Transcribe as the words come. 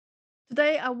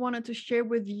Today, I wanted to share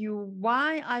with you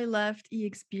why I left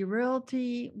eXp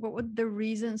Realty, what were the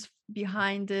reasons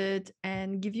behind it,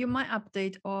 and give you my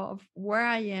update of where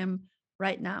I am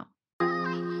right now.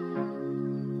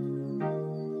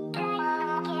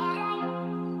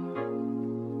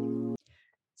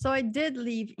 So, I did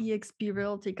leave eXp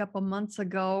Realty a couple months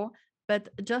ago, but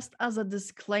just as a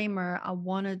disclaimer, I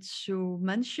wanted to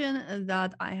mention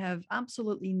that I have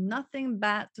absolutely nothing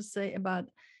bad to say about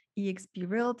eXp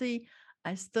Realty.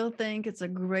 I still think it's a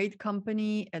great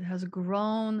company. It has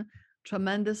grown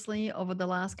tremendously over the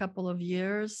last couple of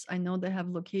years. I know they have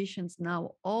locations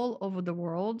now all over the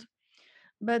world,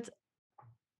 but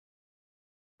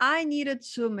I needed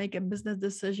to make a business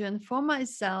decision for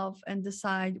myself and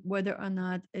decide whether or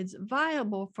not it's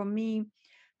viable for me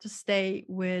to stay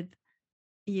with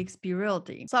eXp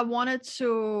Realty. So I wanted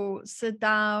to sit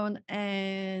down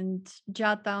and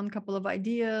jot down a couple of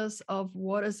ideas of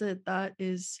what is it that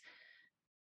is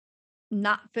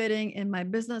not fitting in my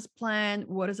business plan,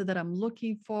 what is it that I'm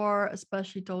looking for,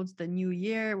 especially towards the new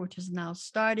year, which is now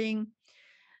starting.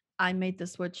 I made the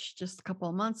switch just a couple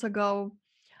of months ago,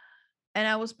 and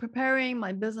I was preparing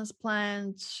my business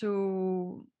plan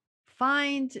to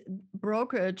find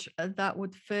brokerage that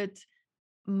would fit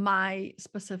my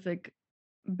specific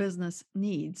business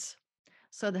needs.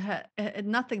 So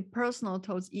nothing personal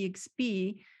towards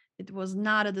EXP. It was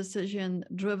not a decision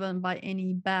driven by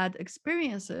any bad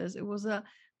experiences. It was a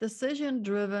decision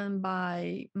driven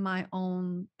by my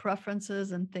own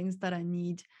preferences and things that I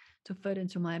need to fit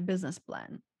into my business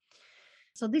plan.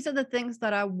 So these are the things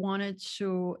that I wanted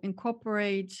to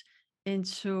incorporate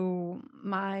into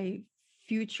my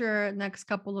future next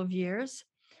couple of years.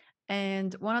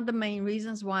 And one of the main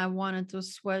reasons why I wanted to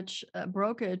switch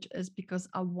brokerage is because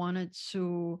I wanted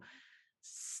to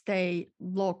stay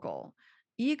local.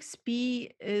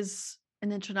 EXP is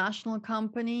an international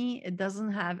company. It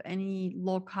doesn't have any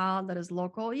locale that is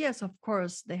local. Yes, of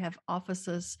course, they have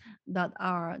offices that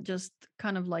are just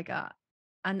kind of like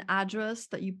an address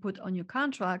that you put on your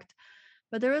contract,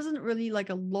 but there isn't really like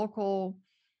a local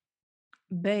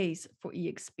base for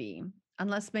EXP,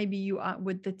 unless maybe you are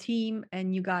with the team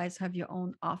and you guys have your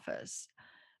own office.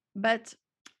 But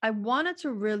I wanted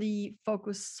to really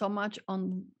focus so much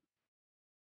on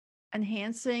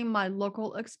enhancing my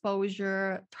local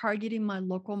exposure, targeting my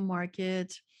local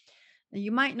market.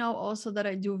 You might know also that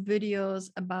I do videos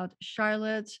about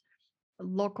Charlotte,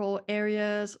 local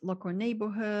areas, local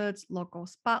neighborhoods, local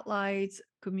spotlights,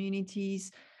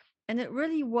 communities. And it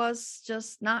really was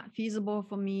just not feasible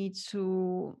for me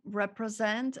to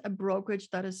represent a brokerage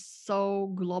that is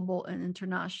so global and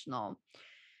international.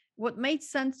 What made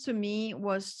sense to me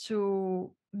was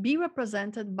to be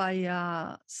represented by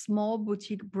a small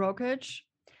boutique brokerage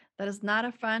that is not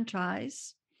a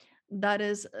franchise, that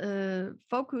is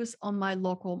focused on my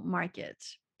local market.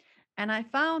 And I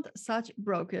found such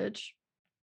brokerage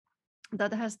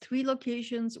that has three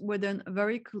locations within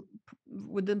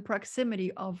within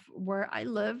proximity of where I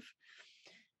live,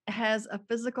 has a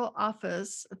physical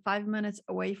office 5 minutes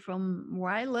away from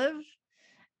where I live,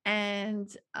 and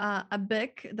a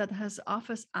BIC that has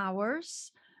office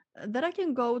hours that I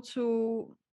can go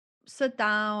to, sit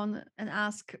down and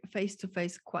ask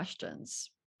face-to-face questions.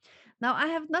 Now, I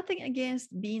have nothing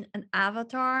against being an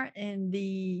avatar in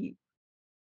the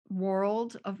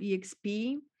world of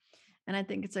EXP, and I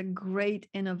think it's a great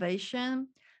innovation.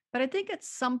 But I think at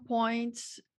some point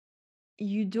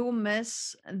you do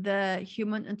miss the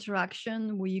human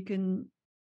interaction where you can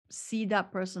see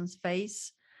that person's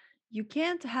face. You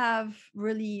can't have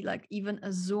really like even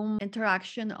a Zoom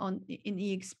interaction on in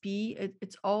EXP.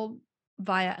 It's all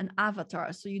via an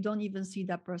avatar, so you don't even see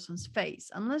that person's face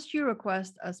unless you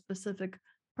request a specific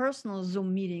personal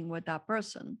Zoom meeting with that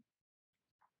person.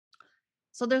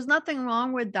 So there's nothing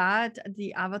wrong with that.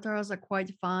 The avatars are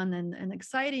quite fun and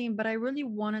exciting, but I really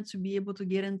wanted to be able to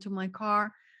get into my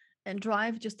car and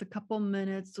drive just a couple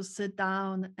minutes to sit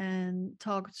down and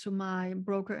talk to my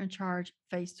broker in charge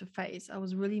face to face. I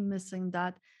was really missing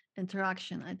that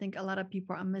interaction. I think a lot of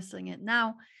people are missing it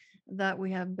now that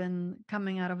we have been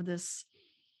coming out of this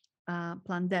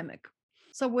pandemic.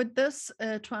 So, with this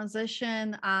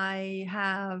transition, I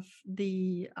have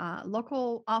the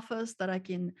local office that I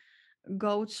can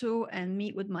go to and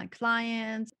meet with my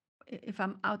clients. If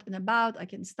I'm out and about, I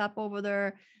can stop over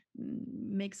there,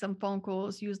 make some phone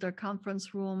calls, use their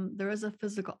conference room. There is a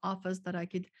physical office that I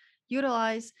could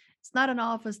utilize. It's not an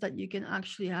office that you can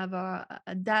actually have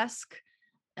a desk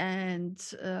and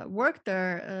work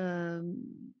there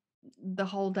the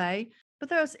whole day. But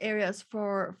there's areas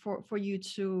for you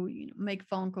to make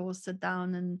phone calls, sit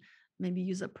down and maybe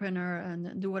use a printer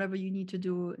and do whatever you need to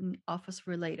do in office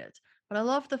related. But I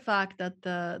love the fact that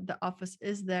the office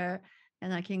is there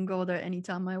and I can go there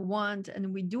anytime I want.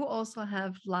 And we do also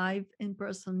have live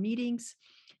in-person meetings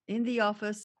in the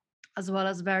office, as well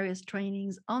as various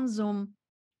trainings on Zoom.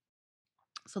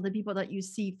 So the people that you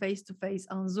see face to face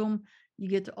on Zoom, you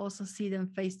get to also see them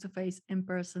face to face in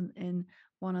person in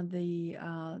one of the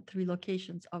three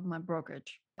locations of my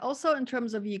brokerage. Also, in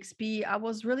terms of EXP, I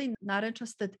was really not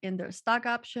interested in their stock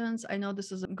options. I know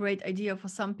this is a great idea for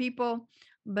some people,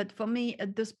 but for me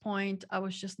at this point, I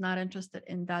was just not interested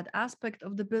in that aspect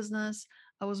of the business.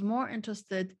 I was more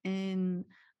interested in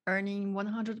earning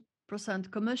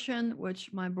 100% commission,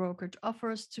 which my brokerage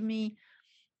offers to me.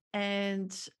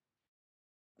 And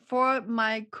for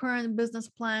my current business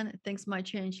plan, things might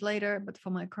change later, but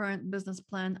for my current business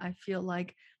plan, I feel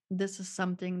like this is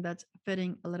something that's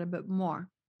fitting a little bit more.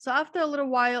 So after a little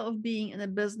while of being in a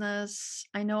business,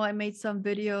 I know I made some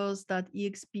videos that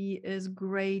EXP is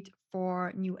great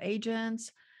for new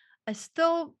agents. I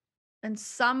still, in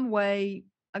some way,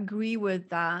 agree with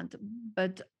that,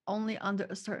 but only under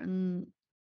a certain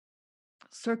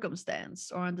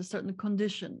circumstance or under certain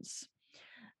conditions.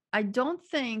 I don't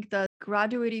think that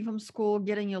graduating from school,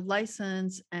 getting your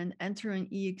license, and entering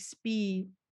EXP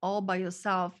all by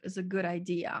yourself is a good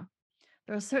idea.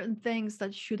 There are certain things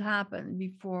that should happen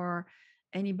before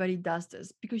anybody does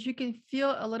this, because you can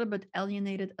feel a little bit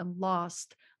alienated and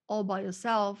lost all by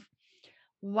yourself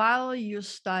while you're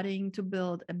starting to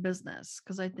build a business.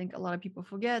 Because I think a lot of people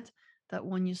forget that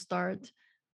when you start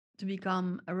to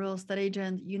become a real estate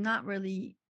agent, you're not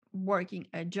really working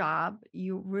a job,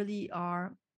 you really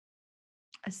are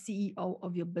a CEO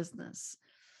of your business.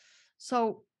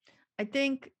 So I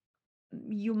think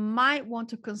you might want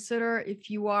to consider, if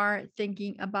you are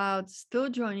thinking about still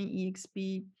joining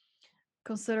EXP,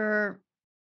 consider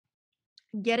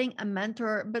getting a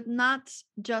mentor, but not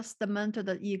just the mentor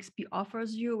that EXP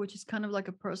offers you, which is kind of like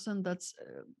a person that's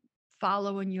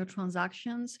following your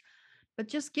transactions, but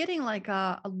just getting like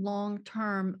a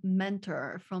long-term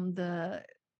mentor from the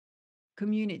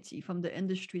community, from the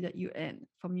industry that you're in,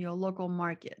 from your local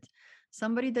market.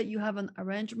 Somebody that you have an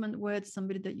arrangement with,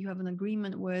 somebody that you have an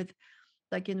agreement with,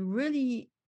 that can really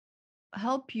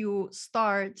help you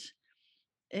start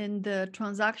in the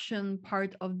transaction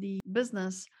part of the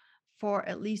business for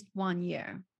at least 1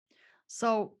 year.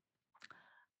 So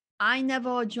I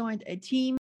never joined a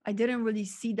team. I didn't really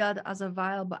see that as a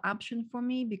viable option for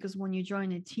me, because when you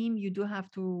join a team, you do have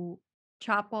to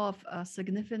chop off a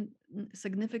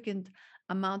significant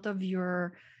amount of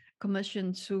your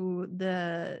commission to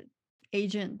the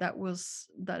agent that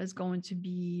is going to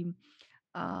be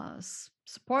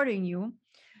supporting you.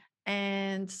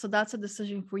 And so that's a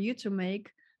decision for you to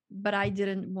make. But I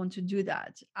didn't want to do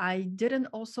that. I didn't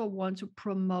also want to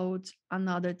promote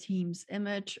another team's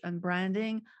image and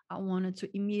branding. I wanted to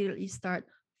immediately start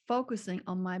focusing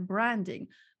on my branding.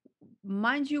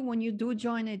 Mind you, when you do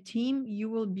join a team, you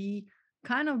will be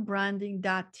kind of branding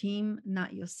that team,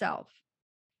 not yourself.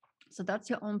 So that's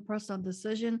your own personal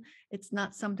decision. It's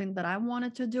not something that I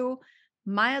wanted to do.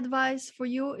 My advice for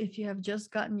you, if you have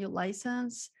just gotten your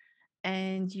license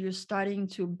and you're starting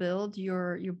to build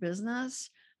your business,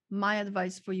 my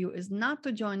advice for you is not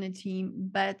to join a team,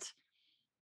 but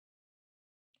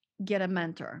get a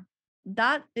mentor.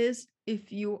 That is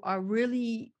if you are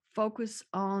really focused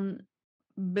on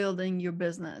building your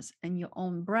business and your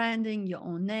own branding, your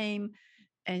own name,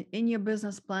 and in your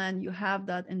business plan, you have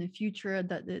that in the future,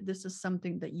 that this is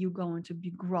something that you're going to be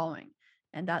growing.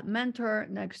 And that mentor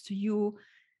next to you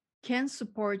can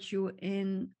support you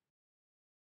in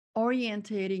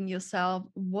orientating yourself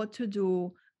what to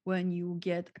do when you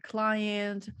get a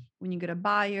client, when you get a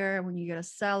buyer, when you get a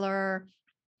seller,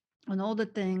 and all the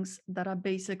things that are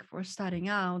basic for starting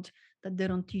out that they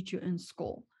don't teach you in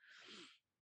school.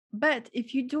 But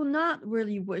if you do not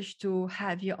really wish to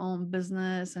have your own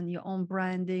business and your own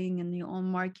branding and your own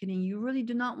marketing, you really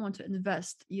do not want to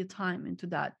invest your time into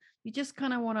that. You just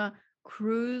kind of want to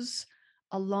cruise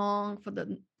along for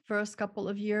the first couple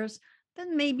of years,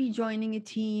 then maybe joining a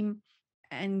team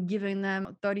and giving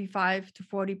them 35 to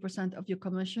 40% of your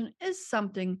commission is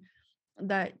something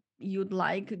that you'd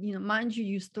like. Mind you,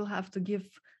 you still have to give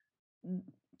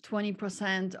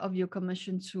 20% of your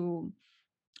commission to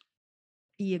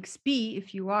EXP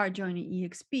if you are joining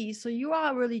EXP. So you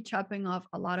are really chopping off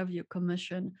a lot of your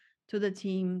commission to the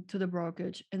team, to the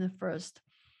brokerage in the first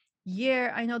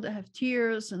year. I know they have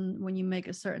tiers, and when you make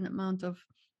a certain amount of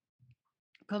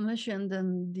commission,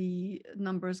 then the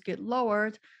numbers get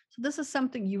lowered. So this is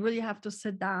something you really have to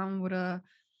sit down with a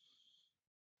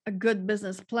good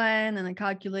business plan and a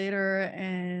calculator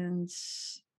and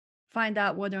find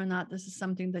out whether or not this is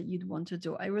something that you'd want to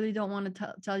do. I really don't want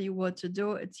to tell you what to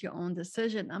do. It's your own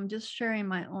decision. I'm just sharing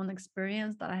my own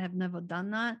experience that I have never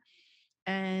done that.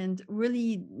 And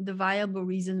really, the viable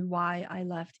reason why I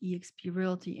left EXP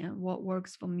Realty and what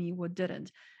works for me, what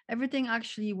didn't. Everything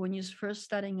actually, when you're first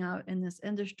starting out in this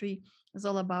industry, is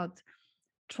all about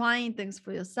trying things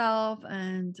for yourself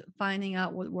and finding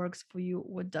out what works for you,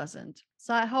 what doesn't.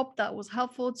 So I hope that was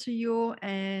helpful to you.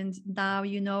 And now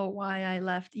you know why I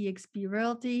left EXP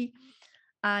Realty.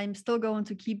 I'm still going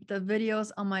to keep the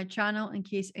videos on my channel in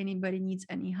case anybody needs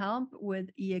any help with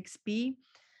EXP.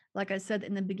 Like I said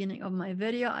in the beginning of my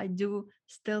video, I do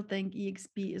still think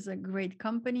EXP is a great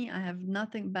company. I have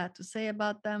nothing bad to say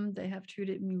about them. They have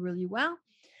treated me really well.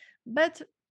 But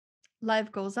life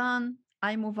goes on.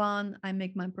 I move on. I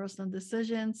make my personal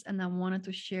decisions, and I wanted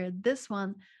to share this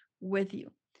one with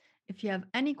you. If you have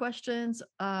any questions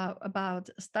about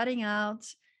starting out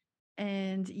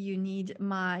and you need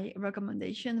my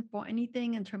recommendation for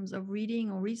anything in terms of reading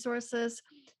or resources,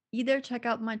 either check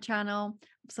out my channel,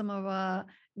 some of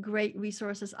great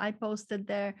resources I posted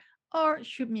there, or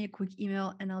shoot me a quick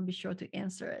email and I'll be sure to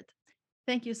answer it.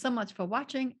 Thank you so much for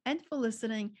watching and for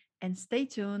listening, and stay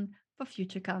tuned for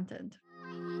future content.